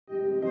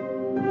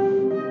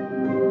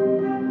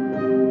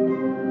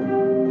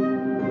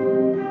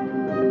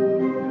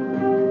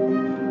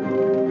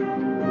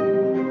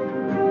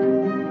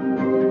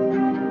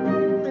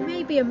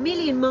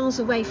miles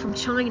away from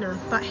China,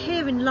 but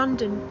here in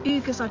London,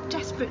 Uyghurs are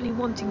desperately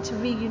wanting to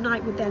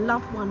reunite with their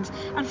loved ones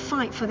and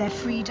fight for their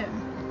freedom.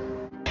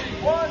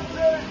 1, 2, 3,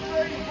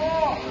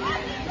 4.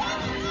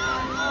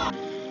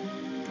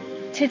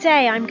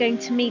 Today I'm going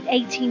to meet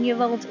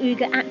 18-year-old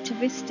Uyghur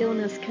activist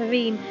Dilnaz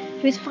Karim,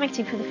 who is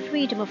fighting for the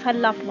freedom of her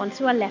loved ones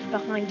who are left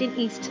behind in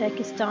East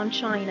Turkestan,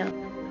 China.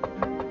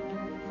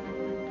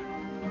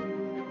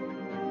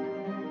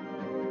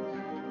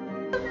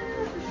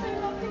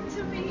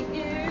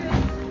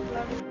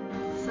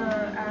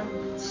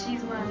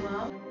 She's my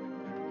mom.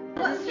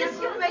 Well, yes,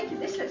 you're making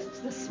this.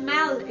 The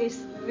smell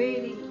is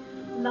really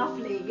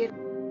lovely.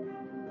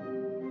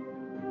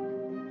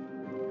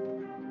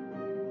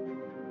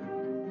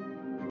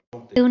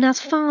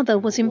 Dilnaz's father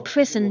was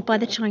imprisoned by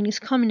the Chinese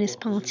Communist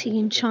Party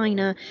in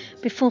China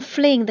before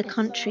fleeing the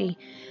country,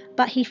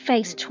 but he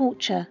faced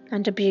torture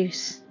and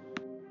abuse.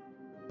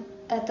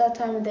 At that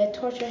time, they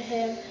torture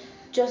him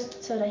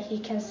just so that he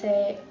can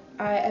say,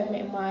 "I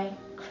admit my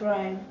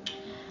crime."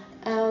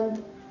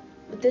 And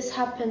this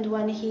happened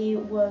when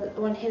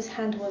his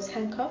hand was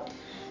handcuffed.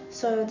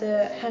 So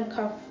the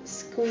handcuff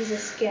squeezed the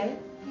skin.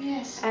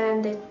 Yes.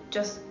 And they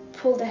just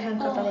pulled the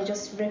handcuff and they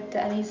just ripped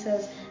it. And he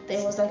says that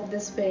it was like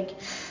this big.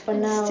 But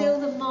and now still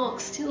the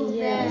marks, still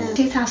there. Yes.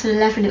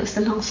 2011, it was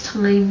the last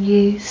time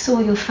you saw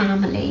your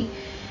family.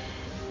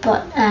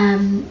 But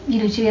do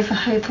you ever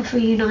hope of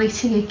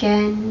reuniting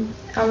again?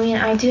 I mean,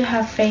 I do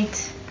have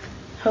faith,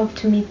 hope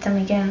to meet them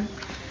again,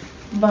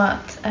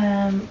 but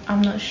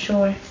I'm not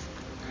sure.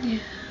 Yeah.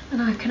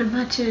 And I can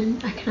imagine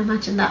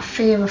that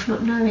fear of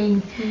not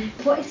knowing.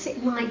 What is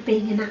it like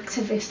being an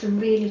activist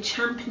and really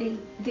championing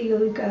the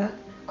Uyghur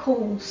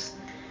cause?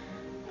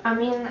 I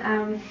mean,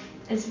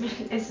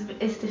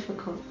 it's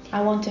difficult.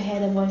 I want to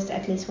hear their voice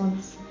at least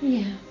once.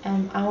 Yeah.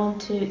 I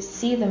want to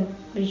see them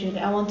visually.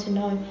 I want to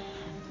know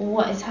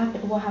what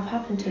have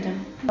happened to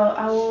them. So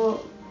I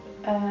will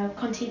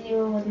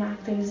continue with my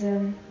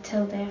activism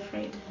till they're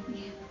freed.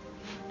 Yeah.